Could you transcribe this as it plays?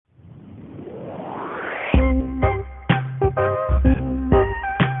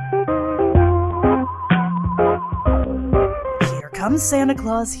comes Santa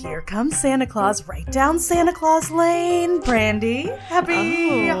Claus, here comes Santa Claus, right down Santa Claus Lane. Brandi,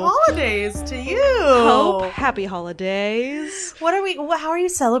 happy holidays to you. Hope, happy holidays. How are you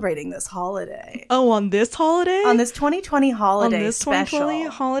celebrating this holiday? Oh, on this holiday? On this 2020 holiday On this special. 2020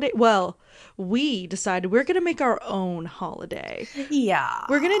 holiday? Well, we decided we're going to make our own holiday. Yeah.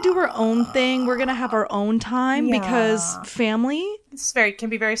 We're going to do our own thing. We're going to have our own time because family can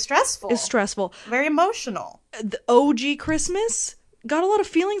be very stressful. is stressful. Very emotional. The OG Christmas got a lot of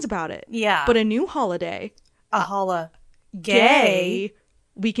feelings about it. Yeah. But a new holiday, gay,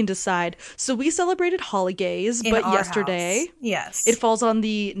 we can decide. So we celebrated Holigays, but yesterday. House. Yes. It falls on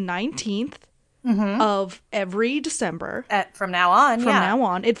the 19th of every December. From now on, From now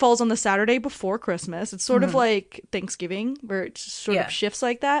on. It falls on the Saturday before Christmas. It's sort of like Thanksgiving, where it just sort of shifts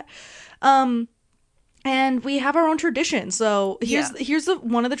like that. And we have our own tradition. So here's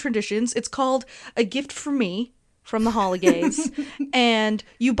one of the traditions. It's called A Gift for Me from the Holigays. And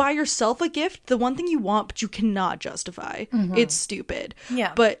you buy yourself a gift, the one thing you want, but you cannot justify. It's stupid.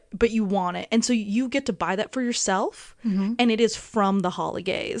 Yeah. But you want it. And so you get to buy that for yourself. And it is from the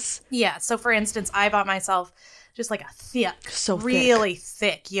Holigays. Yeah. So for instance, I bought myself just like a really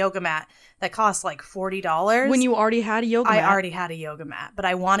thick yoga mat that cost like $40. When you already had a yoga mat. I already had a yoga mat, but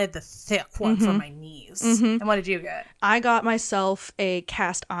I wanted the thick one for my knees. And what did you get? I got myself a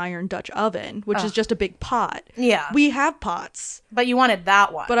cast iron Dutch oven, which is just a big pot. Yeah. We have pots. But you wanted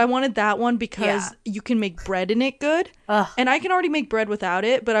that one. But I wanted that one because you can make bread in it good. And I can already make bread without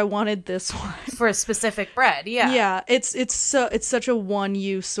it, but I wanted this one. For a specific bread, yeah. Yeah, it's such a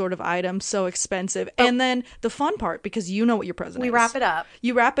one-use sort of item, so expensive. And then the fun part, because you know what your present is. We wrap it up.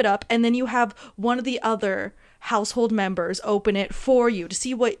 You wrap it up, and then you have one of the other household members open it for you to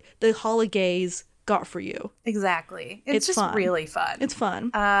see what the Holigays got for you. Exactly. It's just fun. really fun. It's fun.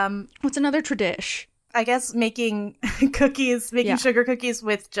 What's another tradition? I guess making sugar cookies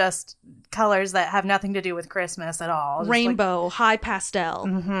with just colors that have nothing to do with Christmas at all. Rainbow, high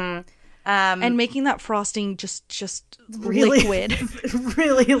pastel. And making that frosting just really liquid.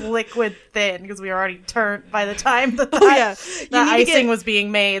 Really liquid thin, because we were already turnt by the time the icing was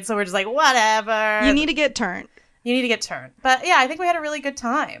being made. So we're just like, whatever. You need to get turnt. But yeah, I think we had a really good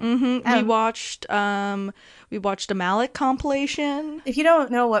time. We watched a Malik compilation. If you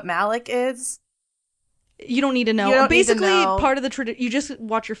don't know what Malik is, you don't need to know. You don't Basically, need to know. Part of the tradition, you just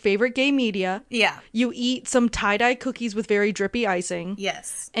watch your favorite gay media. Yeah. You eat some tie-dye cookies with very drippy icing.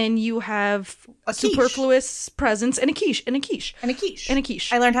 Yes. And you have a superfluous presents and a quiche.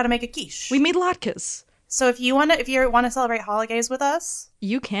 I learned how to make a quiche. We made latkes. So if you want to celebrate holidays with us,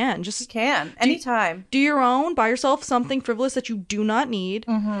 you can. Anytime. Do your own. Buy yourself something frivolous that you do not need,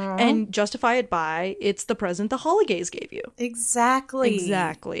 and justify it by it's the present the Holigays gave you. Exactly.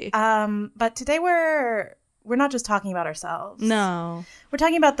 But today we're not just talking about ourselves. No, we're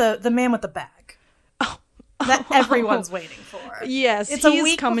talking about the man with the bag. That everyone's waiting for. Yes, it's a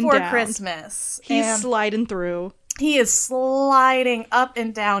week before Christmas. He's sliding through. He is sliding up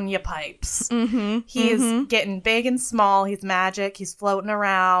and down your pipes. He is getting big and small. He's magic. He's floating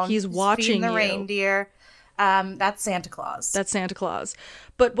around. He's watching the reindeer. That's Santa Claus.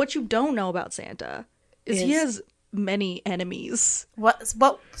 But what you don't know about Santa is he has many enemies. What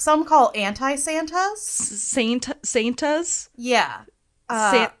some call anti-Santas? Santas? Yeah.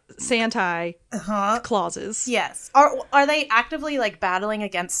 Santa Clauses. Yes. Are they actively like battling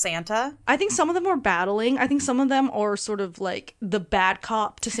against Santa? I think some of them are battling. I think some of them are sort of like the bad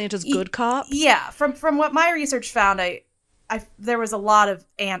cop to Santa's good cop. Yeah. From what my research found, there was a lot of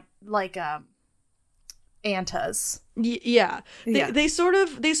antas. Yeah. They sort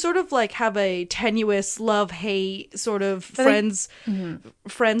of like have a tenuous love-hate sort of friends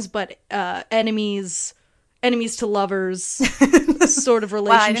but enemies to lovers sort of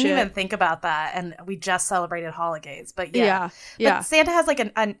relationship. Wow, I didn't even think about that, and we just celebrated Holidays, but yeah. But Santa has like a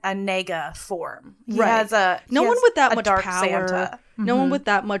nega form. He has no one with that much dark power. Santa. No one with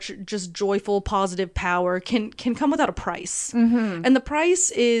that much just joyful, positive power can come without a price. And the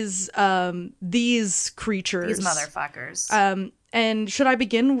price is these creatures. These motherfuckers. And should I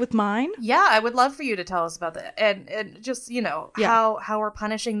begin with mine? Yeah, I would love for you to tell us about that. And just, how we're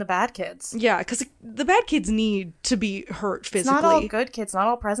punishing the bad kids. Yeah, because the bad kids need to be hurt physically. It's not all good kids, not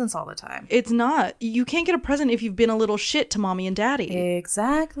all presents all the time. It's not. You can't get a present if you've been a little shit to mommy and daddy.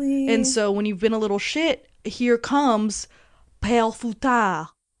 Exactly. And so when you've been a little shit, here comes Pale Foutard.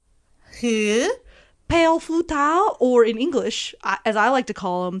 Who? Pale Foutard, or in English, as I like to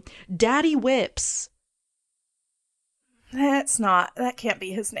call him, Daddy Whips. That can't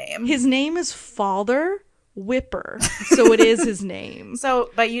be his name. His name is Father Whipper, so it is his name.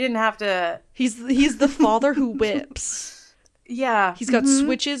 But you didn't have to. He's the father who whips. Yeah. He's got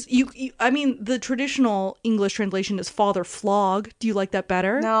switches. I mean, the traditional English translation is father flog. Do you like that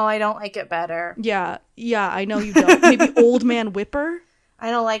better? No, I don't like it better. Yeah, I know you don't. Maybe old man whipper?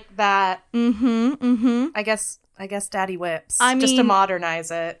 I don't like that. I guess daddy whips. Just to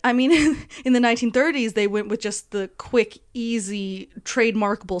modernize it. I mean, in the 1930s, they went with just the quick, easy,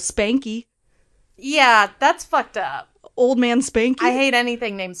 trademarkable Spanky. Yeah, that's fucked up. Old man Spanky. I hate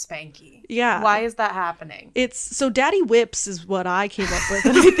anything named Spanky. Yeah. Why is that happening? So daddy whips is what I came up with,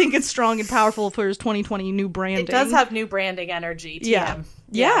 and I think it's strong and powerful for his 2020 new branding. It does have new branding energy to him.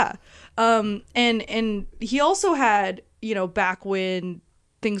 Yeah. And he also had, back when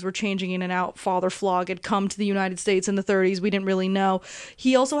things were changing in and out, father flog had come to the United States in the 30s. We didn't really know.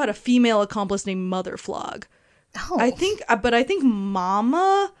 He also had a female accomplice named Mother Flog. Oh. I think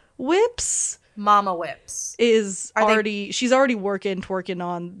Mama Whips is she's already twerking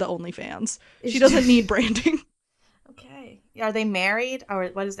on the OnlyFans. She doesn't need branding. Okay. Are they married? Or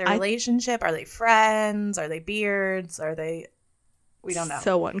what is their relationship? Are they friends? Are they beards? We don't know.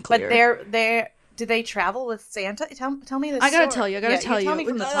 So unclear. But do they travel with Santa? Tell me this. I gotta tell you. Tell me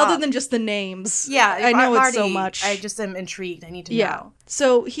from the top. Other than just the names. Yeah, I know it's so much. I just am intrigued. I need to know.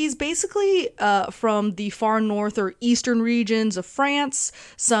 So he's basically from the far north or eastern regions of France,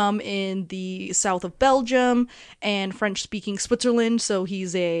 some in the south of Belgium, and French-speaking Switzerland. So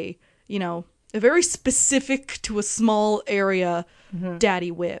he's a very specific to a small area daddy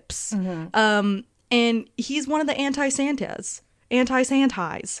whips. And he's one of the anti-Santas.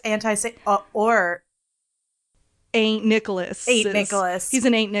 Or Ain't Nicholas. Nicholas. He's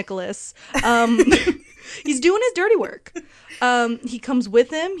an Ain't Nicholas. He's doing his dirty work. He comes with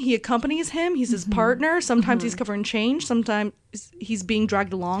him. He accompanies him. He's his partner. Sometimes he's covering change. Sometimes he's being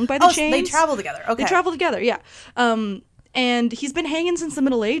dragged along by the chains. They travel together. Okay. They travel together, yeah. And he's been hanging since the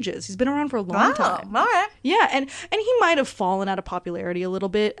Middle Ages. He's been around for a long time. All right. Yeah, and he might have fallen out of popularity a little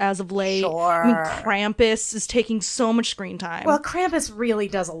bit as of late. Sure. I mean, Krampus is taking so much screen time. Well, Krampus really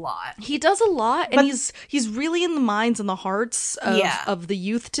does a lot. He does a lot, and he's really in the minds and the hearts of the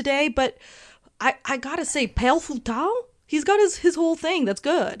youth today. But I gotta say, Pale Futao, he's got his whole thing that's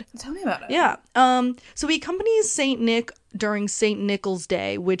good. Tell me about it. Yeah. So he accompanies Saint Nick during Saint Nicholas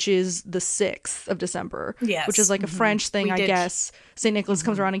Day, which is the 6th of December. Yes. Which is like a French thing, I guess. Saint Nicholas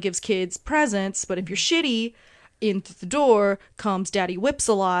comes around and gives kids presents, but if you're shitty, in through the door comes Daddy Whips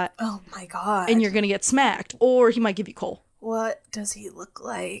a lot. Oh my god. And you're gonna get smacked, or he might give you coal. What does he look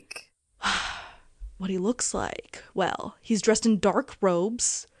like? What he looks like? Well, he's dressed in dark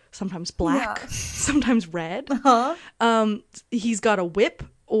robes, sometimes black, sometimes red. He's got a whip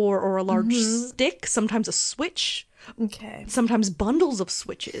or a large stick, sometimes a switch. Okay. Sometimes bundles of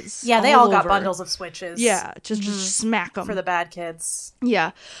switches. Yeah, they all got bundles of switches. Yeah, just smack them. For the bad kids. Yeah.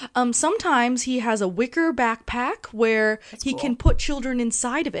 Sometimes he has a wicker backpack where he can put children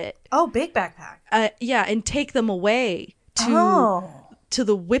inside of it. Oh, big backpack. Yeah, and take them away to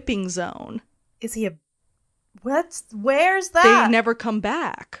the whipping zone. Is he where's that? They never come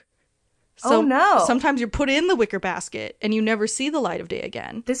back. So, no. Sometimes you're put in the wicker basket and you never see the light of day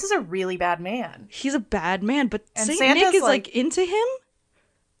again. This is a really bad man. He's a bad man, but Saint Santa's Nick is like into him.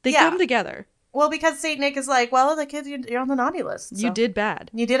 They come together. Well, because Saint Nick is like, well, the kids, you're on the naughty list. So. You did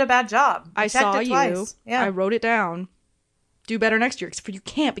bad. You did a bad job. I saw you. Twice. Yeah. I wrote it down. Do better next year, except for you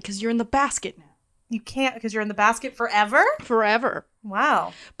can't because you're in the basket now. You can't because you're in the basket forever? Forever.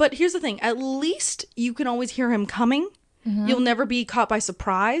 Wow. But here's the thing. At least you can always hear him coming. You'll never be caught by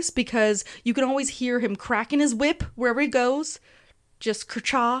surprise because you can always hear him cracking his whip wherever he goes. Just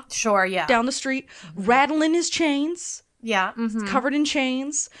kercha. Sure, yeah. Down the street. Rattling his chains. Yeah. Covered in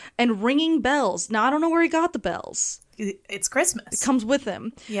chains. And ringing bells. Now, I don't know where he got the bells. It's Christmas. It comes with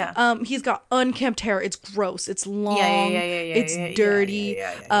him. Yeah. He's got unkempt hair. It's gross. It's long. It's dirty.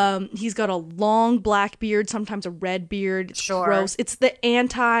 He's got a long black beard, sometimes a red beard. It's gross. It's the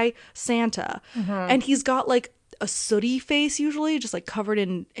anti-Santa. And he's got like a sooty face usually, just like covered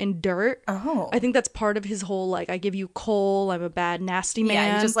in dirt. Oh. I think that's part of his whole like, I give you coal, I'm a bad nasty man.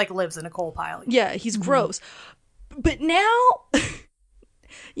 Yeah, he just like lives in a coal pile. Yeah, he's gross. But now,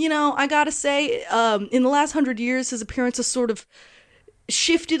 I gotta say, in the last 100 years, his appearance has sort of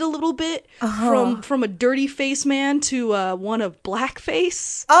shifted a little bit from a dirty face man to one of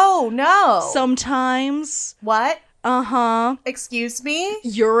blackface. Oh, no. Sometimes. What? Uh-huh. Excuse me?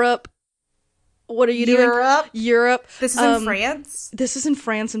 Europe. What are you doing? Europe. This is in France? This is in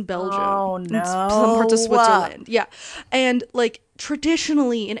France and Belgium. Oh, no. And some parts of Switzerland. Yeah. And, like,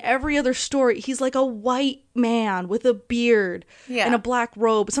 traditionally, in every other story, he's like a white man with a beard and a black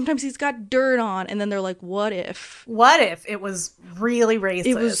robe. Sometimes he's got dirt on. And then they're like, what if? What if it was really racist?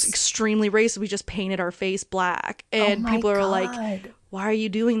 It was extremely racist. We just painted our face black. And people are like, why are you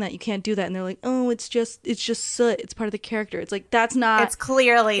doing that? You can't do that. And they're like, oh, it's just soot. It's part of the character. It's like, that's not. It's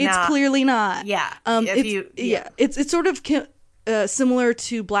clearly not. Yeah. Yeah. It's sort of similar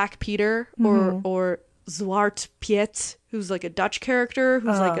to Black Peter or Zwart Piet, who's like a Dutch character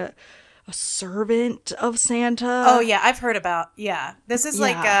who's like a servant of Santa. Oh yeah, I've heard about. Yeah, this is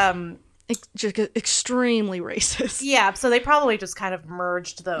like just extremely racist. Yeah, so they probably just kind of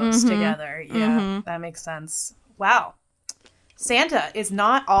merged those together. Yeah, that makes sense. Wow. Santa is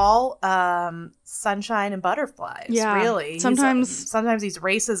not all sunshine and butterflies, really. Sometimes he's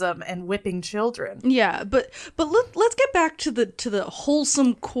racism and whipping children. Yeah, but let's get back to the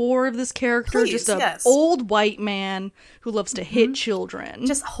wholesome core of this character. Please, just an old white man who loves to hit children.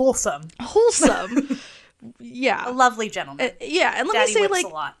 Just wholesome. Yeah. A lovely gentleman. And let Daddy me say, whips like, a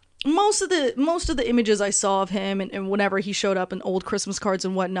lot. most of the images I saw of him and whenever he showed up in old Christmas cards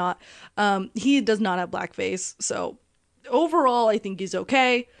and whatnot, he does not have blackface, so overall, I think he's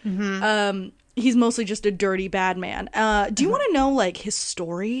okay. He's mostly just a dirty bad man. Do you want to know, like, his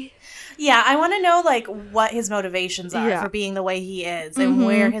story? Yeah, I want to know, like, what his motivations are for being the way he is and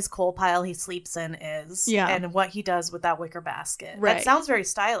where his coal pile he sleeps in is and what he does with that wicker basket. Right. That sounds very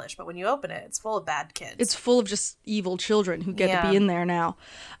stylish, but when you open it, it's full of bad kids. It's full of just evil children who get to be in there now.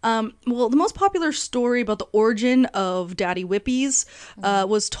 Well, the most popular story about the origin of Daddy Whippies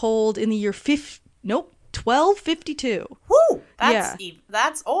was told in the year 1252. Woo!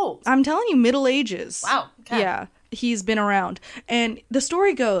 That's old. I'm telling you, Middle Ages. Wow. Okay. Yeah, he's been around. And the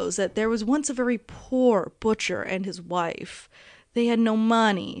story goes that there was once a very poor butcher and his wife. They had no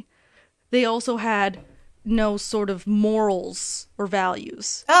money. They also had no sort of morals or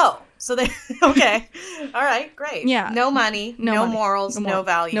values. Oh, so they... Okay. All right, great. Yeah. No money, no morals, no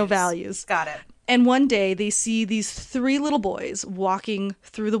values. No values. Got it. And one day they see these three little boys walking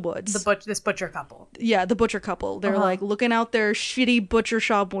through the woods. This butcher couple. Yeah, the butcher couple. They're like looking out their shitty butcher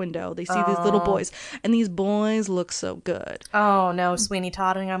shop window. They see these little boys. And these boys look so good. Oh, no. Sweeney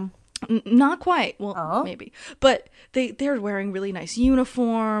Todding them? Not quite. Well, maybe. But they're wearing really nice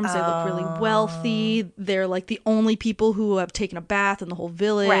uniforms. They look really wealthy. They're like the only people who have taken a bath in the whole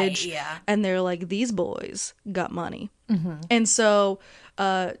village. Right, yeah. And they're like, these boys got money. And so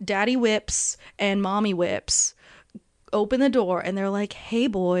Daddy Whips and Mommy Whips open the door and they're like, hey,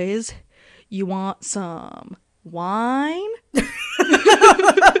 boys, you want some wine?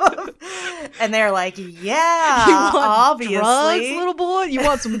 And they're like, yeah, you want obviously. Drugs, little boy? You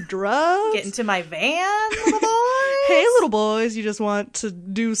want some drugs? Get into my van, little boys? Hey, little boys, you just want to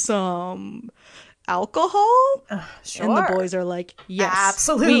do some alcohol? Sure. And the boys are like, yes,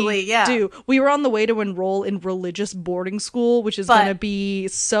 absolutely, we do. We were on the way to enroll in religious boarding school, which is going to be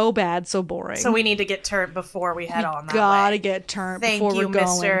so bad, so boring. So we need to get turned before we head on that gotta way. Get turned before we're going.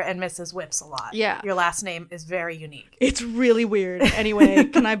 Thank you, Mr. and Mrs. Whips a lot. Yeah. Your last name is very unique. It's really weird. Anyway,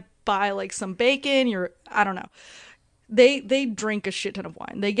 can I buy like some bacon? I don't know. They drink a shit ton of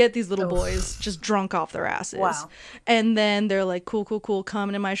wine. They get these little boys just drunk off their asses. Wow. And then they're like, cool. Come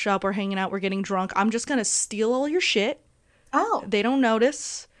into my shop. We're hanging out. We're getting drunk. I'm just going to steal all your shit. Oh. They don't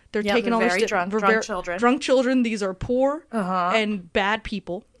notice. They're taking all their shit. Drunk children. Drunk children. These are poor and bad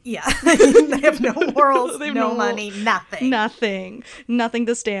people. Yeah. They have no morals, no money, nothing. Nothing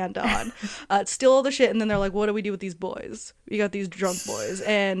to stand on. Steal all the shit. And then they're like, what do we do with these boys? We got these drunk boys.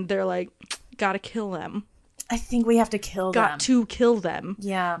 And they're like, gotta kill them. I think we have to kill them. Got to kill them.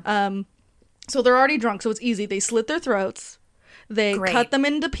 Yeah. So they're already drunk, so it's easy. They slit their throats. They cut them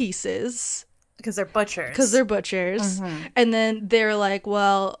into pieces. Because they're butchers. And then they're like,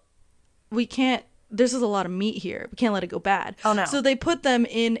 well, we can't, there's just a lot of meat here. We can't let it go bad. Oh, no. So they put them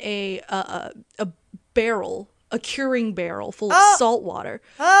in a barrel, a curing barrel full of salt water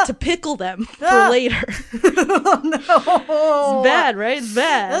to pickle them for later. Oh, no. It's bad, right? It's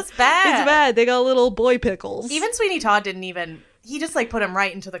bad. That's bad. It's bad. They got little boy pickles. Even Sweeney Todd he just like put them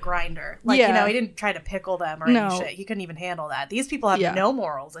right into the grinder. Like, you know, he didn't try to pickle them or any shit. He couldn't even handle that. These people have no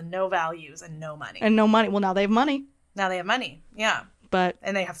morals and no values and no money. Well, now they have money. Yeah.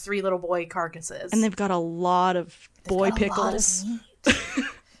 And they have 3 little boy carcasses. And they've got a lot of boy pickles.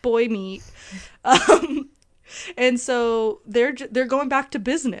 Boy meat. And so they're going back to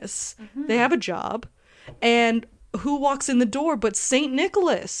business. They have a job. And who walks in the door but St.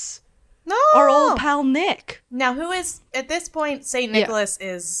 Nicholas? No. Our old pal Nick. Now, who is, at this point, St. Nicholas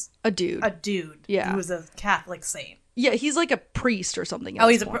is... A dude. Yeah. Who is a Catholic saint. Yeah, he's like a priest or something.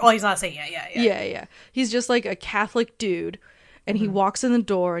 He's not a saint yet. Yeah. He's just like a Catholic dude. And he walks in the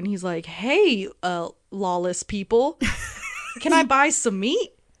door and he's like, hey, lawless people, can I buy some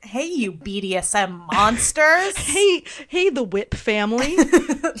meat? Hey, you BDSM monsters. hey, the Whip family.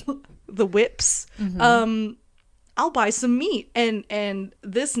 The Whips. I'll buy some meat. And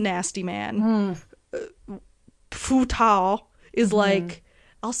this nasty man, Fu Tao, is like,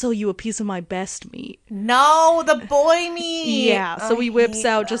 I'll sell you a piece of my best meat. No, the boy meat. Yeah, so he whips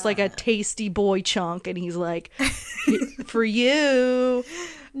out just like a tasty boy chunk, and he's like, for you.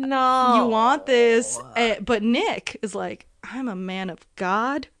 No. You want this. But Nick is like, I'm a man of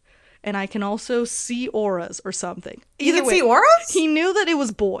God, and I can also see auras or something. He can see auras? He knew that it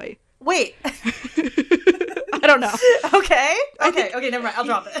was boy. Wait. I don't know. Okay, never mind. I'll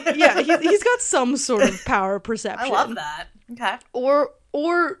drop it. Yeah, he's got some sort of power perception. I love that. Okay.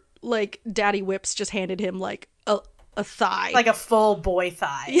 Or like Daddy Whips just handed him like a thigh. Like a full boy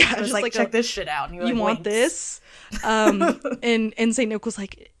thigh. Yeah. It was like check this shit out. And you want this? And St. Nick was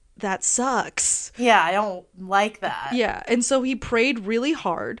like, that sucks. Yeah, I don't like that. Yeah. And so he prayed really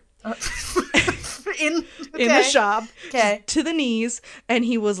hard. In the shop. Okay. To the knees. And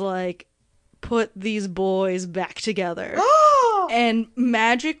he was like, put these boys back together. And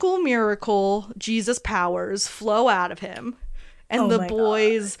magical miracle Jesus powers flow out of him. And the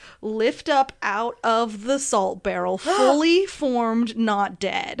boys lift up out of the salt barrel, fully formed, not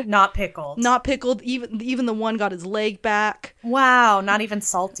dead. Not pickled. Not pickled. Even the one got his leg back. Wow. Not even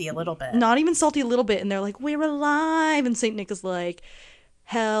salty a little bit. Not even salty a little bit. And they're like, we're alive. And St. Nick is like,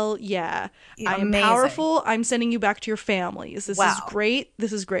 hell yeah. I am powerful. I'm sending you back to your families. This is great.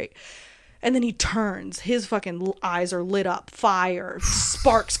 This is great. And then he turns. His fucking eyes are lit up. Fire.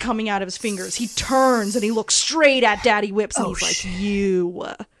 Sparks coming out of his fingers. He turns and he looks straight at Daddy Whips. And he's like,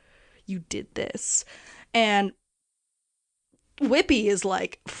 you did this. And Whippy is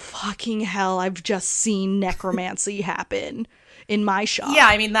like, fucking hell, I've just seen necromancy happen in my shop. Yeah,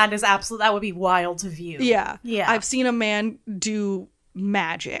 I mean, that is absolute. That would be wild to view. Yeah. I've seen a man do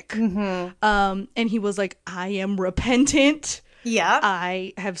magic. And he was like, I am repentant. Yeah.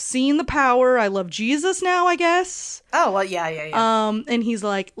 I have seen the power. I love Jesus now, I guess. Oh, well, yeah. And he's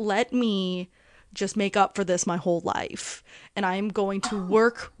like, let me just make up for this my whole life. And I'm going to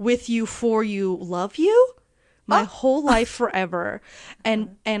work with you, for you, love you my whole life forever.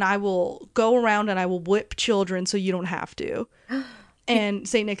 And I will go around and I will whip children so you don't have to. And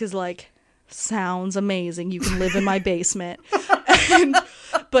St. Nick is like, sounds amazing. You can live in my basement.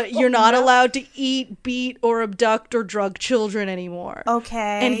 But you're not allowed to eat, beat, or abduct or drug children anymore.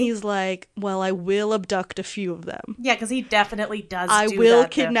 Okay. And he's like, well, I will abduct a few of them. Yeah, because he definitely does I will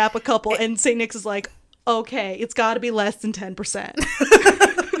kidnap a couple. And St. Nick's is like, okay, it's got to be less than 10%.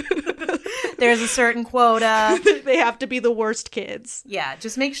 There's a certain quota. They have to be the worst kids. Yeah,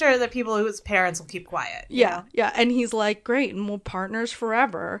 just make sure that people whose parents will keep quiet. Yeah. And he's like, great, and we'll partners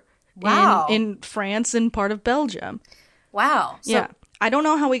forever. Wow. In France and part of Belgium. Wow. So, yeah. I don't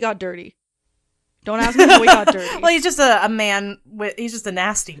know how we got dirty. Don't ask me how we got dirty. Well, he's just a man. He's just a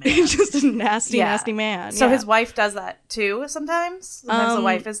nasty man. He's just a nasty man. So his wife does that too sometimes? Sometimes the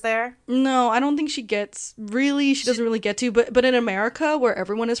wife is there? No, I don't think she doesn't really get to. But in America, where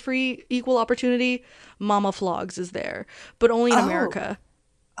everyone is free, equal opportunity, Mama Flogs is there. But only in America.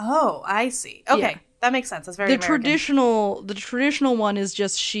 Oh, I see. Okay. Yeah. That makes sense. That's very American. The traditional one is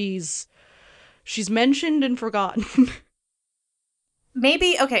just she's mentioned and forgotten.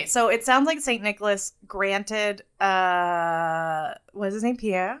 Maybe, okay, so it sounds like St. Nicholas granted, what is his name,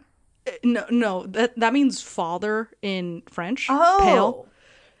 Pierre? No, that means father in French. Oh. Pale.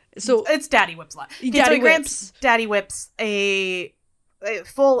 So it's Daddy Whips. So he grants Daddy Whips a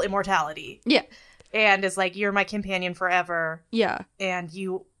full immortality. Yeah. And is like, you're my companion forever. Yeah. And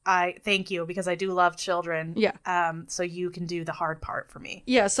I thank you because I do love children. Yeah. So you can do the hard part for me.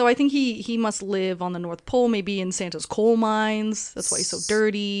 Yeah. So I think he must live on the North Pole, maybe in Santa's coal mines. That's why he's so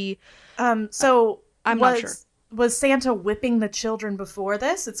dirty. So I'm not sure. Was Santa whipping the children before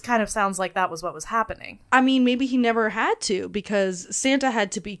this? It kind of sounds like that was what was happening. I mean, maybe he never had to because Santa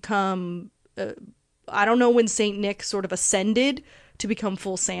had to become. I don't know when Saint Nick sort of ascended to become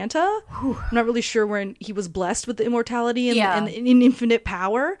full Santa. Whew. I'm not really sure when he was blessed with the immortality and infinite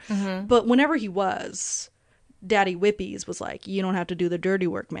power. Mm-hmm. But whenever he was, Daddy Whippies was like, you don't have to do the dirty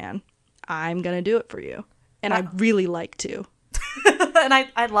work, man. I'm going to do it for you. And I really like to. And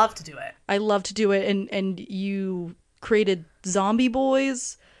I'd love to do it. I love to do it. And you created zombie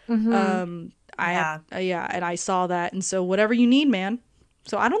boys. Mm-hmm. And I saw that. And so whatever you need, man,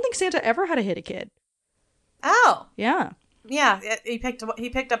 So I don't think Santa ever had to hit a kid. Oh. Yeah. Yeah, he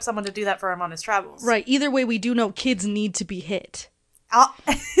picked up someone to do that for him on his travels. Right. Either way, we do know kids need to be hit.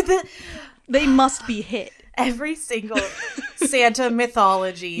 They must be hit. Every single Santa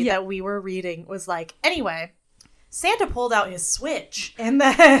mythology that we were reading was like, anyway, Santa pulled out his switch and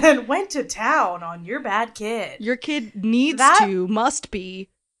then went to town on your bad kid. Your kid must be.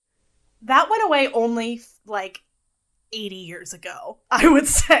 That went away only like 80 years ago, I would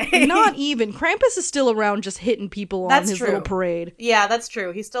say. Not even. Krampus is still around just hitting people on his little parade. Yeah, that's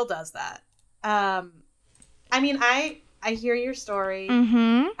true. He still does that. I mean, I hear your story.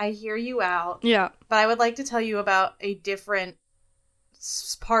 Mm-hmm. I hear you out. Yeah. But I would like to tell you about a different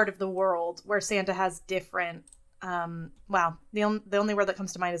part of the world where Santa has different, the only word that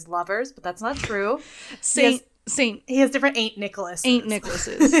comes to mind is lovers, but that's not true. Saint. He has different Ain't Nicholases. Ain't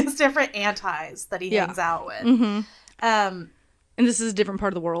Nicholases. He has different antis that he hangs out with. Mm-hmm. And this is a different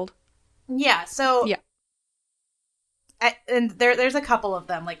part of the world. Yeah, so... Yeah. And there's a couple of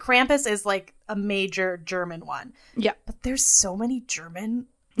them. Like, Krampus is, like, a major German one. Yeah. But there's so many German,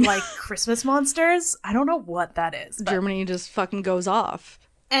 like, Christmas monsters. I don't know what that is. But... Germany just fucking goes off.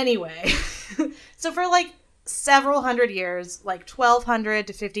 Anyway. So for, like, several hundred years, like 1200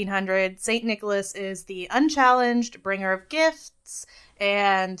 to 1500, St. Nicholas is the unchallenged bringer of gifts.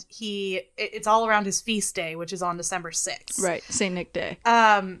 And it's all around his feast day, which is on December 6th. Right. St. Nick Day.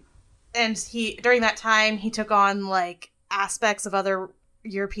 And during that time, he took on, like, aspects of other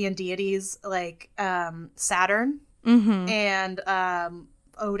European deities, like Saturn and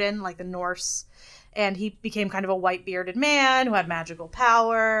Odin, like the Norse. And he became kind of a white-bearded man who had magical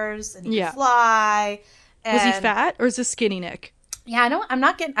powers, and he could fly. And... Was he fat, or is this skinny Nick? Yeah, I don't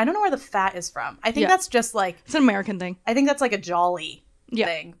know where the fat is from. I think that's just, like... It's an American thing. I think that's, like, a jolly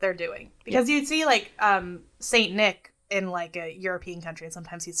thing they're doing. Because you'd see, like, Saint Nick in, like, a European country, and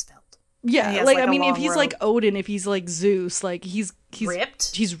sometimes he's felt. Yeah, like I mean, if he's like Odin, if he's like Zeus, like he's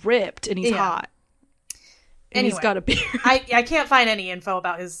ripped. He's ripped and he's hot. And anyway, he's got a beard. I can't find any info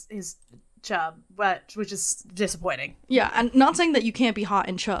about his chub, which is disappointing. Yeah, and not saying that you can't be hot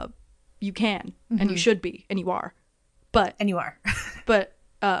and chub. You can, and you should be, and you are. But but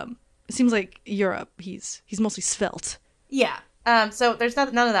it seems like Europe, he's mostly svelte. Yeah. So there's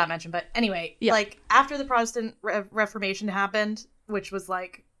none of that mentioned, but anyway, like after the Protestant Reformation happened, which was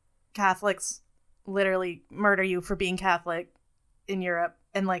like Catholics literally murder you for being Catholic in Europe,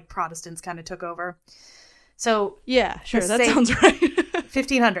 and like Protestants kind of took over. So yeah, sure, that sounds right.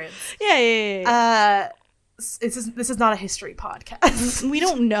 1500s. Yeah. This is not a history podcast. We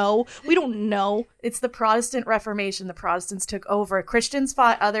don't know. It's the Protestant Reformation. The Protestants took over. Christians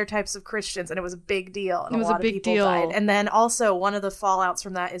fought other types of Christians, and it was a big deal. And a lot of people died. And then also one of the fallouts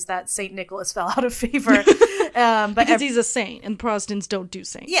from that is that St. Nicholas fell out of favor. But because he's a saint, and Protestants don't do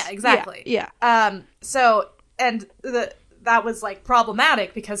saints. Yeah, exactly. Yeah. That was like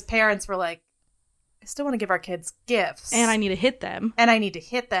problematic because parents were like, I still want to give our kids gifts. And I need to hit them. And I need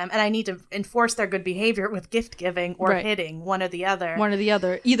to enforce their good behavior with gift giving or hitting, one or the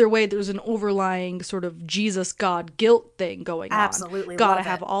other. Either way, there's an overlying sort of Jesus God guilt thing going on. Absolutely. Gotta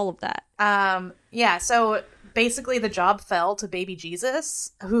have all of that. Yeah, so basically the job fell to baby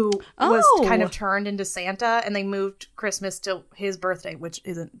Jesus, who was kind of turned into Santa, and they moved Christmas to his birthday, which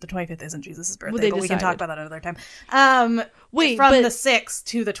isn't, the 25th isn't Jesus' birthday, but we can talk about that another time. From the 6th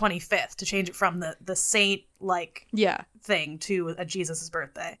to the 25th, to change it from the saint, thing to a Jesus'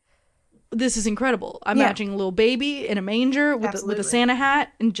 birthday. This is incredible. I'm imagining a little baby in a manger with a Santa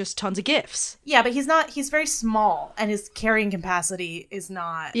hat and just tons of gifts. Yeah, but he's very small, and his carrying capacity is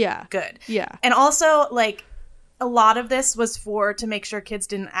not good. Yeah. And also, like, a lot of this was to make sure kids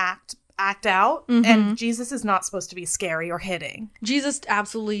didn't act out, and Jesus is not supposed to be scary or hitting. Jesus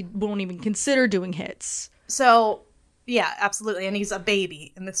absolutely won't even consider doing hits. So, yeah, absolutely, and he's a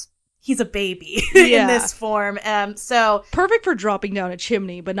baby in this. He's a baby in this form. So perfect for dropping down a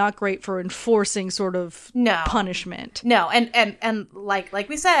chimney, but not great for enforcing sort of punishment. No, and like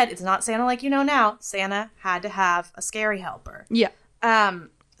we said, it's not Santa like you know now. Santa had to have a scary helper. Yeah.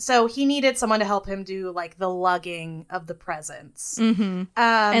 So he needed someone to help him do like the lugging of the presents. And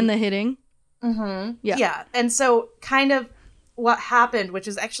the hitting. Yeah. And so kind of what happened, which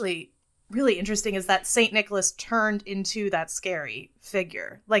is actually really interesting, is that St. Nicholas turned into that scary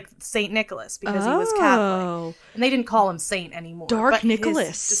figure, like St. Nicholas, because he was Catholic. And they didn't call him Saint anymore. Dark Nicholas.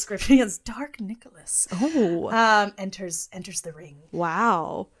 His description is Dark Nicholas. Oh. Enters the ring.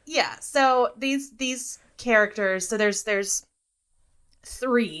 Wow. Yeah. So these characters, so there's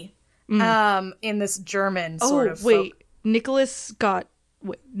 3 in this German sort of folk. Nicholas got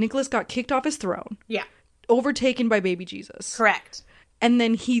kicked off his throne. Yeah. Overtaken by baby Jesus. Correct. and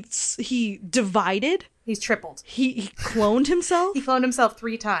then he divided. He's tripled. He cloned himself? He cloned himself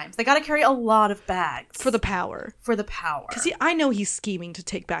 3 times. They got to carry a lot of bags. For the power. Because I know he's scheming to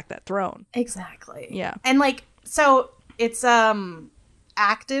take back that throne. Exactly. Yeah. And, like, so it's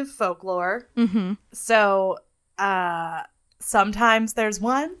active folklore. Mm-hmm. So sometimes there's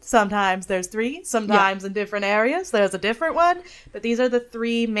 1, sometimes there's 3, sometimes in different areas there's a different one. But these are the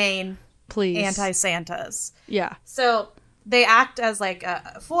 3 main anti-Santas. Yeah. So they act as, like,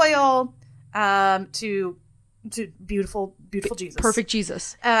 a foil to beautiful Jesus. Perfect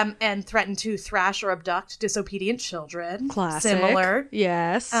Jesus. And threaten to thrash or abduct disobedient children. Classic. Similar.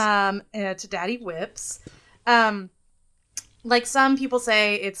 Yes. To daddy whips. Like some people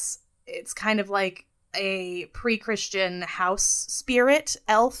say it's kind of like a pre-Christian house spirit,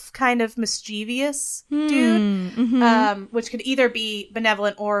 elf, kind of mischievous dude, mm-hmm. Which could either be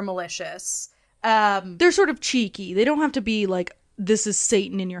benevolent or malicious. They're sort of cheeky. They don't have to be like, this is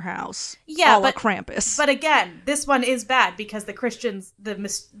Satan in your house. Yeah, but Krampus. But again, this one is bad because the Christians,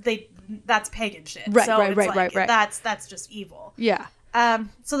 that's pagan shit. Right, so right. That's just evil. Yeah.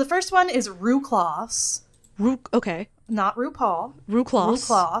 So the first one is Roo-Klaus. Okay. Not RuPaul. Roo-Klaus.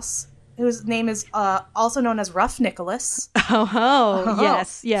 Roo-Klaus, whose name is also known as Rough Nicholas.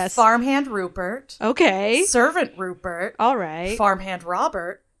 Oh, yes. Farmhand Rupert. Okay. Servant Rupert. All right. Farmhand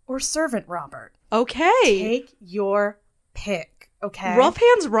Robert or Servant Robert. Okay. Take your pick, okay? Rough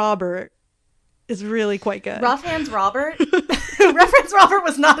Hands Robert is really quite good. Rough Hands Robert? Rough Hands Robert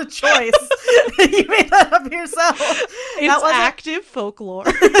was not a choice. You made that up yourself. It's active folklore.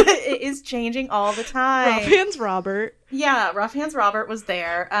 It is changing all the time. Rough Hands Robert. Yeah, Rough Hands Robert was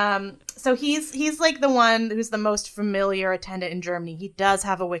there. So he's like the one who's the most familiar attendant in Germany. He does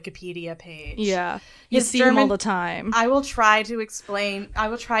have a Wikipedia page. Yeah. You see him all the time. I will try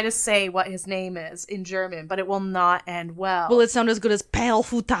to say what his name is in German, but it will not end well. Will it sound as good as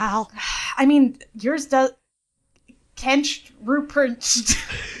Perlfutal? I mean, yours does. Kench Rupert.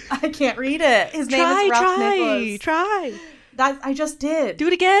 I can't read it. His name is Rough Nicholas. Try. That I just did. Do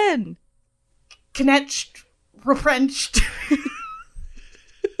it again. Knetched. Reprenched.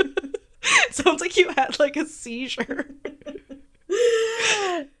 Sounds like you had like a seizure.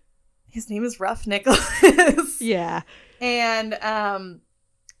 His name is Rough Nicholas. Yeah. And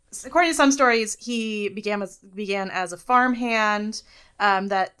according to some stories, he began as a farmhand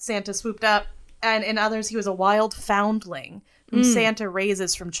that Santa swooped up. And in others, he was a wild foundling whom Santa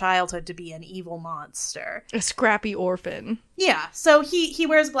raises from childhood to be an evil monster. A scrappy orphan. Yeah. So he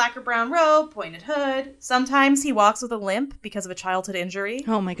wears black or brown robe, pointed hood. Sometimes he walks with a limp because of a childhood injury.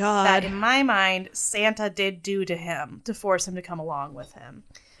 Oh my God. That, in my mind, Santa did do to him to force him to come along with him.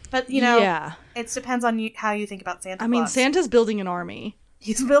 But, it depends on how you think about Santa Claus. I mean, Santa's building an army.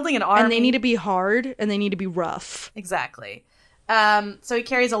 He's building an army. And they need to be hard, and they need to be rough. Exactly. So he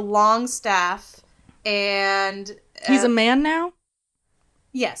carries a long staff, and... he's a man now?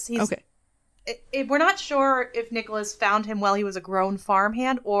 Yes. He's okay. We're not sure if Nicholas found him while he was a grown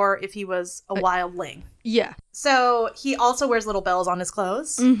farmhand, or if he was a wildling. Yeah. So he also wears little bells on his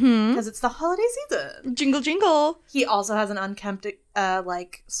clothes, because it's the holiday season. Jingle, jingle. He also has an unkempt,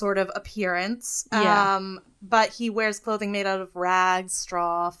 sort of appearance. Yeah. But he wears clothing made out of rags,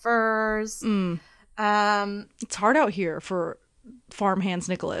 straw, furs. It's hard out here for farmhands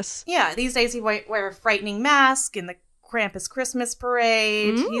Nicholas. Yeah, these days he wear a frightening mask in the Krampus Christmas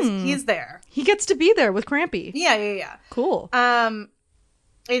parade. He's there. He gets to be there with Krampy. Yeah. Cool.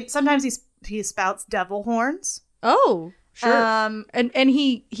 Sometimes he spouts devil horns. Oh, sure. And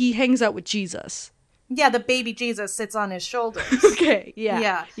he hangs out with Jesus. Yeah, the baby Jesus sits on his shoulders. Okay.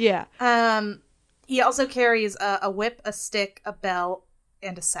 Yeah. He also carries a whip, a stick, a bell,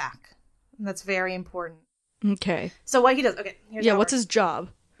 and a sack. And that's very important. Okay. So what he does, what's his job?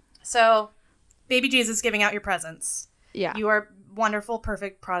 So, baby Jesus giving out your presents. Yeah. You are wonderful,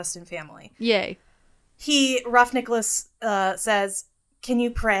 perfect Protestant family. Yay. Rough Nicholas says, can you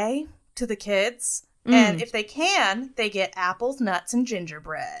pray to the kids? And if they can, they get apples, nuts, and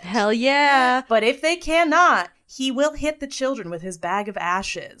gingerbread. Hell yeah. But if they cannot, he will hit the children with his bag of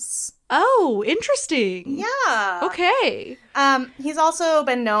ashes. Oh, interesting. Yeah. Okay. He's also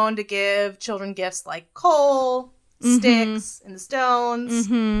been known to give children gifts like coal, sticks, and stones,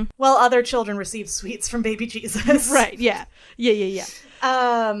 while other children receive sweets from baby Jesus. Right, yeah.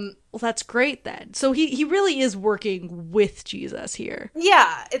 Well, that's great then. So he really is working with Jesus here.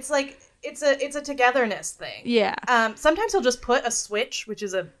 Yeah, it's like... It's a togetherness thing. Yeah. Sometimes he'll just put a switch, which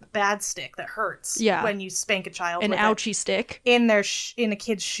is a bad stick that hurts when you spank a child an with ouchie stick, in a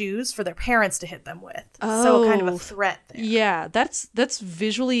kid's shoes for their parents to hit them with. Oh. So kind of a threat there. Yeah, that's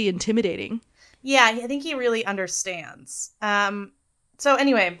visually intimidating. Yeah, I think he really understands. So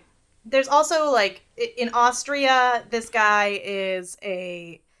anyway, there's also, like, in Austria, this guy is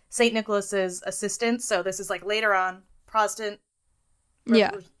a St. Nicholas's assistant. So this is, like, later on, Protestant.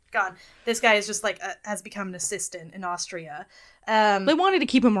 Yeah. Gone. This guy is just, like, has become an assistant in Austria. They wanted to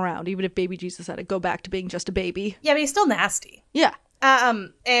keep him around, even if baby Jesus had to go back to being just a baby. Yeah, but he's still nasty. Yeah.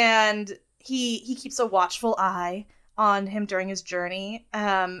 And he keeps a watchful eye on him during his journey.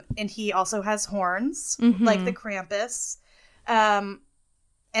 And he also has horns, like the Krampus.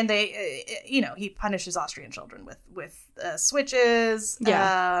 And they, he punishes Austrian children with switches.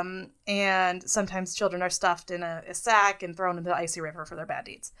 Yeah. And sometimes children are stuffed in a sack and thrown into the icy river for their bad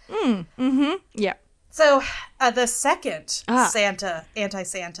deeds. Yeah. So the second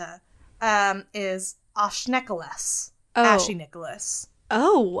anti-Santa, is Ashy Nicholas. Ashy Nicholas.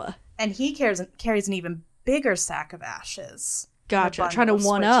 Oh. And he carries an even bigger sack of ashes. Gotcha. Trying to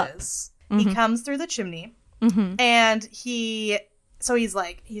one up. He comes through the chimney, and he's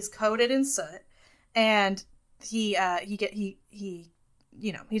coated in soot, and he does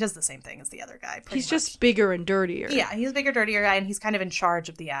the same thing as the other guy. He's just bigger and dirtier. Yeah, he's a bigger, dirtier guy, and he's kind of in charge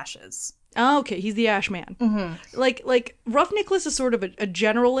of the ashes. Oh, okay, he's the Ash Man. Like Rough Nicholas is sort of a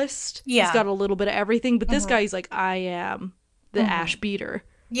generalist. Yeah. He's got a little bit of everything, but this guy, he's like, I am the Ash Beater.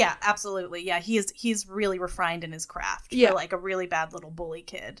 Yeah, absolutely. Yeah, he's really refined in his craft. Yeah. For, like, a really bad little bully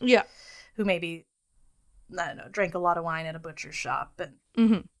kid. Yeah. Who maybe, I don't know, drank a lot of wine at a butcher's shop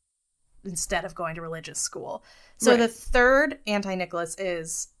instead of going to religious school. So the third anti-Nicholas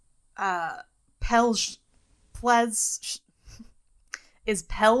is Pelsnickel,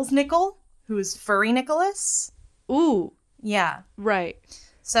 who is Furry Nicholas. Ooh. Yeah. Right.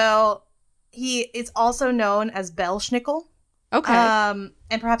 So he is also known as Belschnickel. Okay.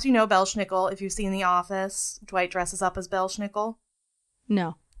 And perhaps you know Belschnickel if you've seen The Office. Dwight dresses up as Belschnickel.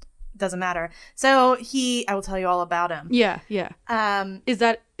 No. Doesn't matter. So I will tell you all about him. Yeah. Is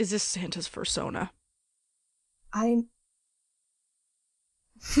this Santa's persona?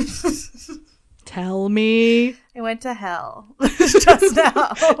 Tell me. I went to hell just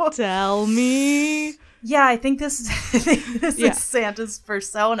now. Tell me. Yeah, I think this is Santa's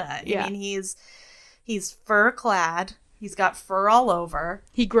persona. I mean, he's fur clad. He's got fur all over.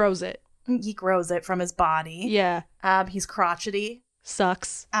 He grows it. He grows it from his body. Yeah. He's crotchety.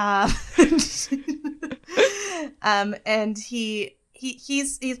 Sucks. And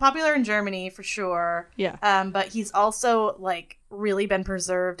he's popular in Germany for sure. Yeah. But he's also, like, really been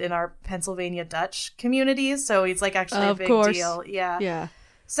preserved in our Pennsylvania Dutch communities, so he's, like, actually a big deal. Yeah. Yeah.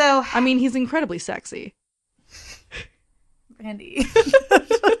 So I mean, he's incredibly sexy. Brandi.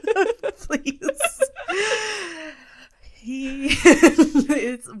 Please. He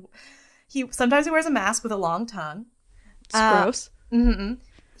sometimes he wears a mask with a long tongue. It's gross.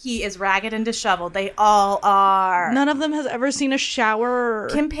 He is ragged and disheveled. They all are. None of them has ever seen a shower.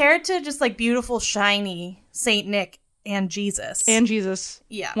 Compared to just, like, beautiful, shiny Saint Nick and Jesus.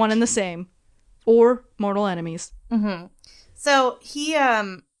 Yeah. One and the same. Or mortal enemies. So he,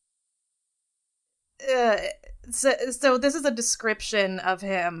 So this is a description of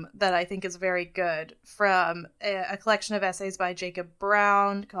him that I think is very good from a collection of essays by Jacob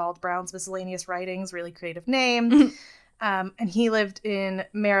Brown called Brown's Miscellaneous Writings, really creative name. And he lived in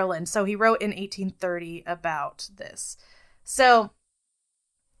Maryland. So he wrote in 1830 about this. So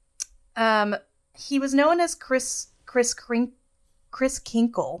he was known as Chris Kinkle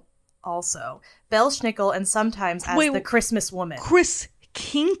also. Belschnickel, and sometimes as the Christmas woman. Chris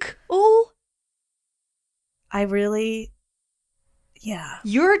Kinkle? Yeah.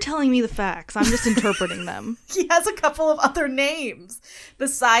 You're telling me the facts. I'm just interpreting them. He has a couple of other names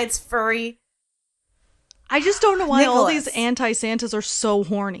besides Furry. I just don't know why Nicholas. All these anti-Santas are so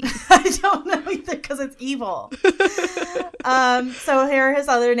horny. I don't know either, because it's evil. So here are his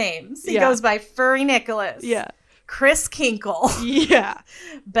other names. He goes by Furry Nicholas. Yeah. Chris Kinkle. Yeah.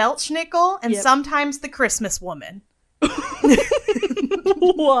 Belschnickel, and sometimes the Christmas woman.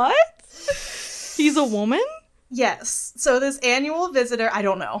 What? He's a woman? Yes. So this annual visitor, I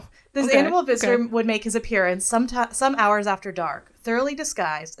don't know. This annual visitor would make his appearance some hours after dark, thoroughly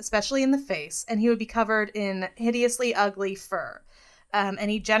disguised, especially in the face, and he would be covered in hideously ugly fur. And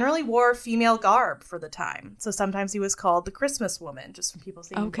he generally wore female garb for the time. So sometimes he was called the Christmas woman, just from people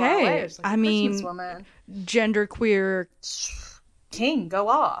seeing him far away. Like, I mean, Christmas woman. Genderqueer. King, go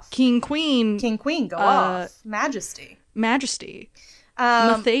off. King, queen, go off. Majesty. Mathady.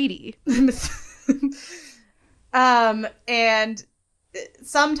 And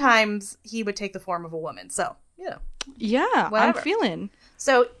sometimes he would take the form of a woman. So, yeah, whatever. I'm feeling.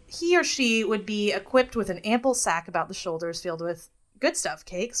 So he or she would be equipped with an ample sack about the shoulders filled with good stuff,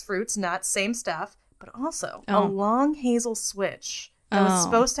 cakes, fruits, nuts, same stuff, but also a long hazel switch that was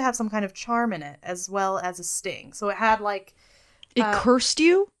supposed to have some kind of charm in it as well as a sting. So it had like... It cursed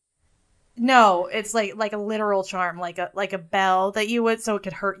you? No, it's like a literal charm, like a bell that you would, so it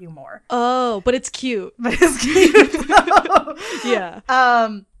could hurt you more. Oh, but it's cute. But it's cute. Yeah.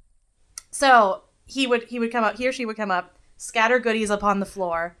 So he would come up, he or she would come up, scatter goodies upon the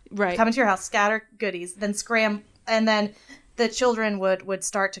floor. Right. Come into your house, scatter goodies, then scram, and then the children would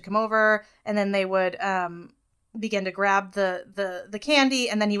start to come over, and then they would begin to grab the candy,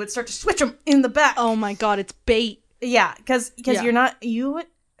 and then he would start to switch them in the back. Oh my god, it's bait. Yeah, because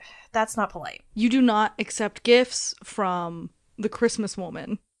that's not polite. You do not accept gifts from the Christmas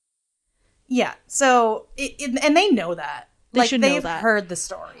woman. Yeah, so and they know that. They should know that. They've heard the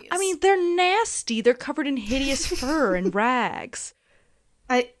stories. I mean, they're nasty. They're covered in hideous fur and rags.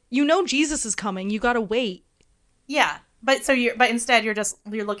 You know Jesus is coming. You gotta wait. Yeah, but instead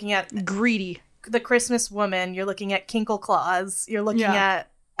you're looking at greedy. The Christmas woman. You're looking at Kinkle Claus. You're looking at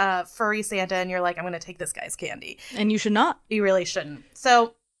Furry Santa, and you're like, I'm going to take this guy's candy. And you should not. You really shouldn't.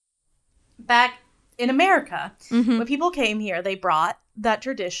 So back in America, when people came here, they brought that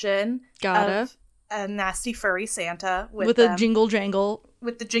tradition of a nasty furry Santa with a jingle jangle.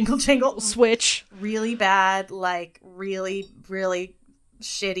 With the jingle jangle switch. Really bad, like really, really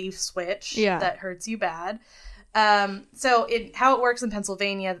shitty switch that hurts you bad. So how it works in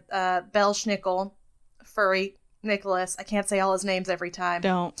Pennsylvania, Belschnickel, Furry Nicholas, I can't say all his names every time.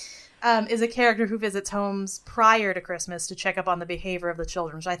 Don't. Is a character who visits homes prior to Christmas to check up on the behavior of the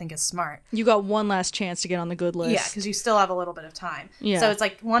children, which I think is smart. You got one last chance to get on the good list. Yeah, because you still have a little bit of time. Yeah. So it's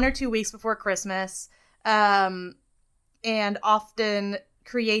like 1 or 2 weeks before Christmas, and often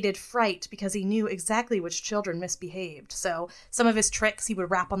created fright because he knew exactly which children misbehaved. So some of his tricks, he would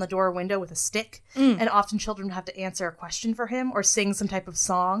rap on the door or window with a stick, and often children would have to answer a question for him or sing some type of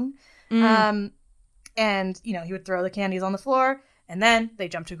song. And, he would throw the candies on the floor, and then they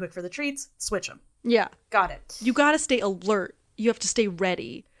jump too quick for the treats, switch them. Yeah. Got it. You gotta stay alert. You have to stay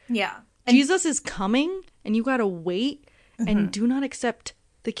ready. Yeah. Jesus is coming, and you gotta wait, and do not accept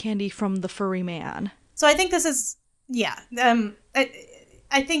the candy from the furry man. So I think this is,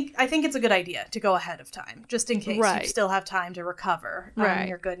 I think it's a good idea to go ahead of time, just in case you still have time to recover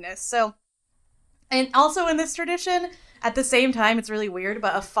your goodness. So, and also in this tradition, at the same time, it's really weird,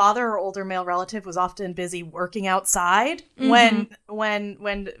 but a father or older male relative was often busy working outside when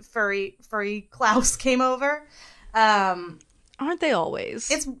Furry Klaus came over. Aren't they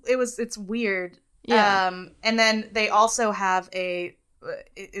always? It's weird. Yeah. And then they also have in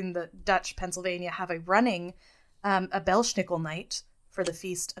the Dutch Pennsylvania, have a running a Belschnickel night for the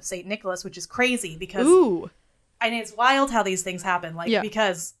feast of St. Nicholas, which is crazy because and it's wild how these things happen,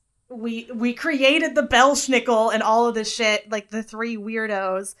 because we created the Belschnickel and all of this shit, like the 3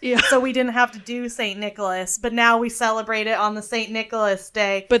 weirdos, so we didn't have to do St. Nicholas, but now we celebrate it on the St. Nicholas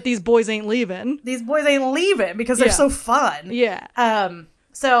day. But these boys ain't leaving because they're so fun. Yeah.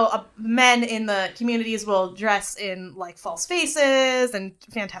 So men in the communities will dress in like false faces and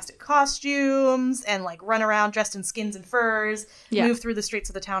fantastic costumes and like run around dressed in skins and furs, move through the streets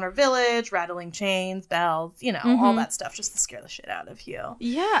of the town or village, rattling chains, bells, all that stuff just to scare the shit out of you.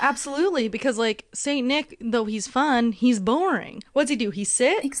 Yeah, absolutely. Because like Saint Nick, though he's fun, he's boring. What's he do? He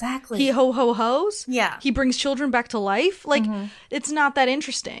sit? Exactly. He ho-ho-hos? Yeah. He brings children back to life? Like, it's not that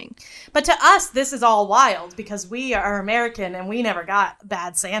interesting. But to us, this is all wild because we are American and we never got bad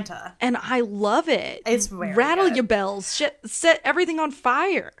Santa. And I love it. It's very Rattle good. your bells. Shit, set everything on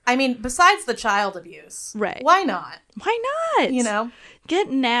fire. I mean, besides the child abuse. Right. Why not? Why not?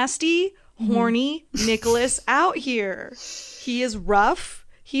 Get nasty, horny Nicholas out here. He is rough.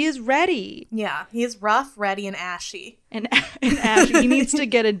 He is ready. Yeah, he is rough, ready, and ashy. And ashy. He needs to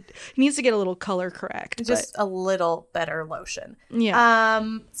get a little color correct. Just a little better lotion. Yeah.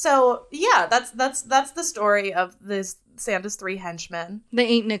 So yeah, that's the story of this Santa's 3 henchmen. They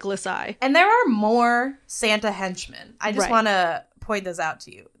ain't Nicholas I. And there are more Santa henchmen. I just want to point this out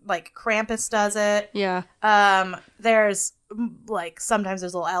to you. Like Krampus does it. Yeah. There's like sometimes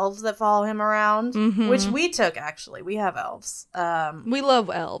there's little elves that follow him around, which we took actually. We have elves. We love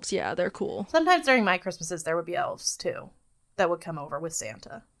elves. Yeah, they're cool. Sometimes during my Christmases there would be elves too that would come over with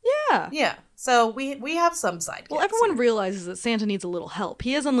Santa. Yeah. Yeah. So we have some sidekicks. Well, everyone realizes that Santa needs a little help.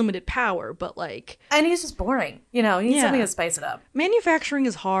 He has unlimited power, but like... And he's just boring. He needs something to spice it up. Manufacturing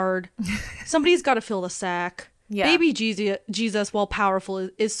is hard. Somebody's got to fill the sack. Yeah. Baby Jesus, while powerful,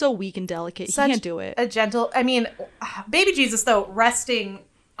 is so weak and delicate. He can't do it. Baby Jesus, though, resting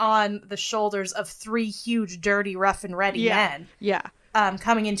on the shoulders of 3 huge, dirty, rough and ready men. Yeah.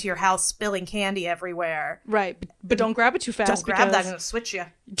 coming into your house, spilling candy everywhere. Right, but don't grab it too fast. Don't grab that, I'm going to switch you.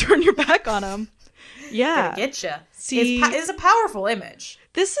 Turn your back on him. Yeah. Gonna get you. See, it's a powerful image.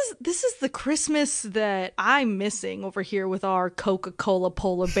 This is the Christmas that I'm missing over here with our Coca-Cola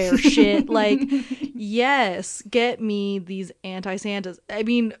polar bear shit. Like, yes, get me these anti-Santas. I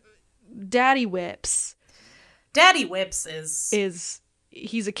mean, Daddy Whips. Daddy Whips is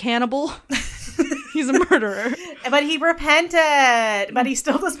he's a cannibal. He's a murderer. But he repented. But he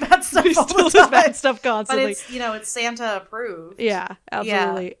still does bad stuff he all still the time. does bad stuff constantly. But it's Santa approved. Yeah,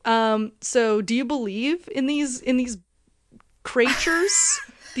 absolutely. Yeah. So do you believe in these creatures?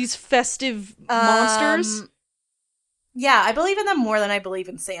 These festive monsters? Yeah, I believe in them more than I believe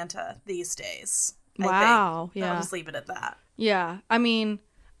in Santa these days. Wow. I think. Yeah. I'll just leave it at that. Yeah. I mean,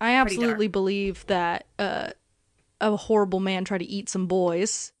 I absolutely believe that a horrible man tried to eat some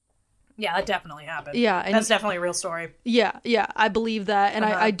boys. Yeah, that definitely happened. Yeah. And that's definitely a real story. Yeah, I believe that. And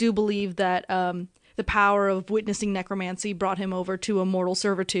I do believe that the power of witnessing necromancy brought him over to a mortal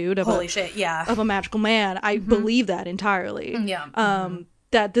servitude of a magical man. I believe that entirely. Yeah.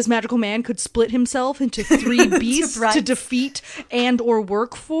 That this magical man could split himself into 3 beasts to defeat and or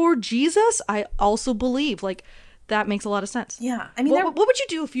work for Jesus. I also believe, like, that makes a lot of sense. Yeah. I mean, what would you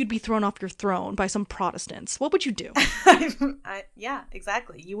do if you'd be thrown off your throne by some Protestants? What would you do? Yeah,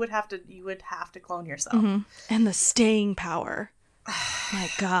 exactly. You would have to clone yourself. Mm-hmm. And the staying power. My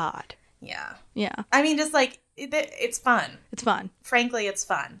God. Yeah. Yeah. I mean, just like it's fun. It's fun. Frankly, it's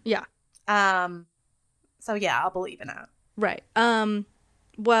fun. Yeah. So yeah, I'll believe in it. Right.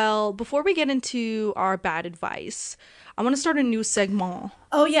 Well, before we get into our bad advice, I want to start a new segment.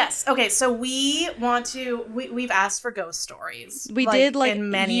 Oh, yes. Okay, so we've asked for ghost stories. We did, like, in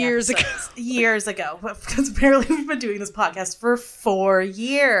many years ago. Years ago. Because apparently we've been doing this podcast for 4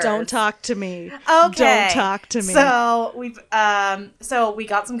 years. Don't talk to me. Okay. Don't talk to me. So we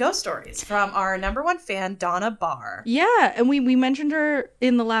got some ghost stories from our number one fan, Donna Barr. Yeah, and we mentioned her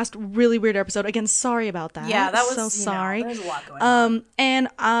in the last really weird episode. Again, sorry about that. Yeah, that was so sorry. There's a lot going on. And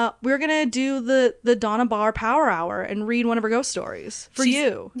we're gonna do the Donna Barr Power Hour and read one of her ghost stories for you.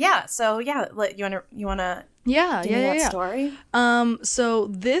 Yeah. So yeah, you wanna give me that story. So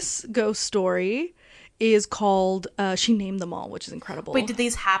this ghost story is called She Named Them All, which is incredible. Wait, did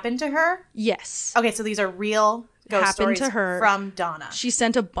these happen to her? Yes. Okay, so these are real ghost stories to her from Donna. She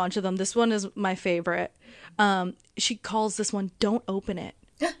sent a bunch of them. This one is my favorite. She calls this one "Don't Open It!" !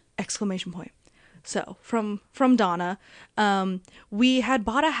 So from Donna, we had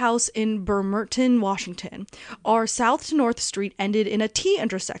bought a house in Bremerton, Washington. Our south to north street ended in a T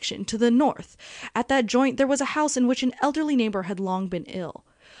intersection to the north. At that joint, there was a house in which an elderly neighbor had long been ill.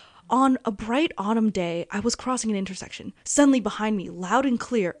 On a bright autumn day, I was crossing an intersection. Suddenly behind me, loud and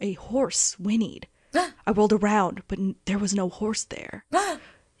clear, a horse whinnied. I whirled around, but there was no horse there.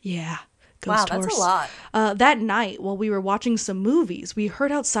 Yeah. Ghost horse. That's a lot. That night, while we were watching some movies, we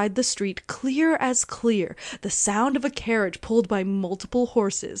heard outside the street, clear as clear, the sound of a carriage pulled by multiple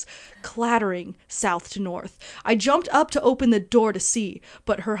horses, clattering south to north. I jumped up to open the door to see,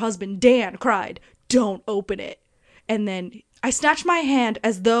 but her husband, Dan, cried, "Don't open it." And then I snatched my hand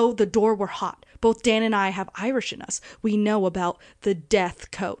as though the door were hot. Both Dan and I have Irish in us. We know about the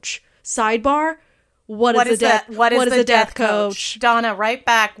death coach. Sidebar: What is the death coach? Donna, right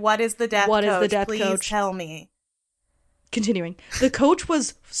back. What is the death coach? What is the death coach? Please tell me. Continuing. The coach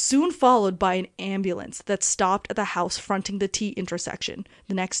was soon followed by an ambulance that stopped at the house fronting the T intersection.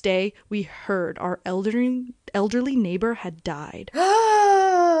 The next day, we heard our elderly neighbor had died.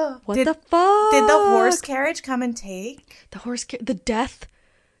 What the fuck? Did the horse carriage come and take? The death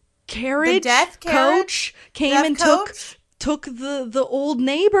carriage? The death coach came and took the old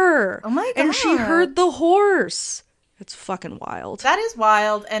neighbor. Oh my God. And she heard the horse. It's fucking wild. That is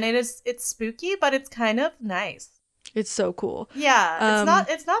wild, and it's spooky, but it's kind of nice. It's so cool. Yeah,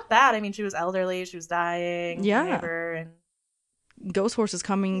 it's not bad. I mean, she was elderly, she was dying. Yeah. Neighbor, and ghost horses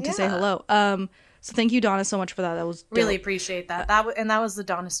coming to say hello. So thank you, Donna, so much for that. That was dope. Really appreciate that. That was the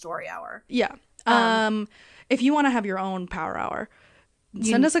Donna Story Hour. Yeah. If you want to have your own power hour,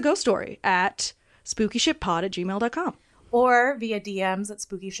 send us a ghost story at spookyshitpod@gmail.com. Or via DMs at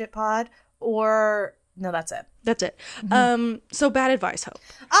spookyshitpod, or no, that's it. That's it. Mm-hmm. So bad advice, Hope.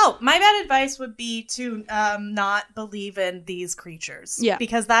 Oh, my bad advice would be to not believe in these creatures. Yeah.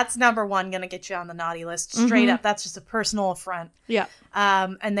 Because that's number one going to get you on the naughty list. Straight up. That's just a personal affront. Yeah.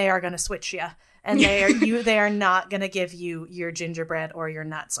 And they are going to switch you. And they are not going to give you your gingerbread or your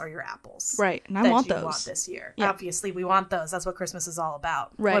nuts or your apples. Right. And I want those. Want this year. Yeah. Obviously, we want those. That's what Christmas is all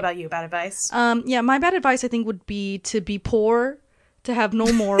about. Right. What about you? Bad advice? Yeah, my bad advice, I think, would be to be poor, to have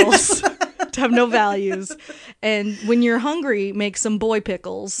no morals, have no values. And when you're hungry, make some boy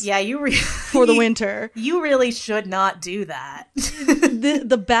pickles. Yeah, for the winter. You really should not do that.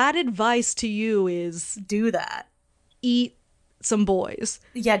 The bad advice to you is do that. Eat some boys.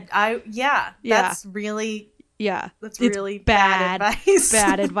 That's really That's really bad advice.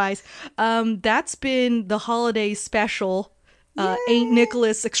 Bad advice. That's been the holiday special. Ain't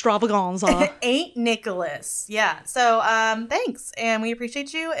Nicholas extravaganza. Ain't Nicholas. Yeah. So thanks, and we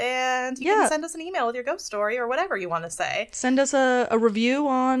appreciate you, and you can send us an email with your ghost story or whatever you want to say. Send us a review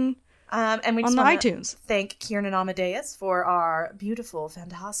on and we just on iTunes. Thank Kieran Amadeus for our beautiful,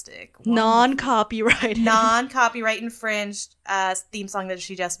 fantastic, non-copyright infringed theme song that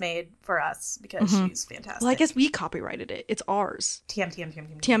she just made for us because she's fantastic. Well, I guess we copyrighted it. It's ours. TM.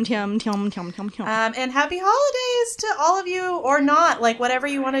 And happy holidays to all of you, or not, like whatever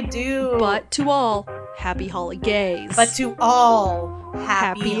you want to do. But to all, happy Holigays. But to all,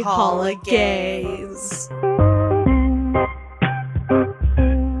 happy Holigays.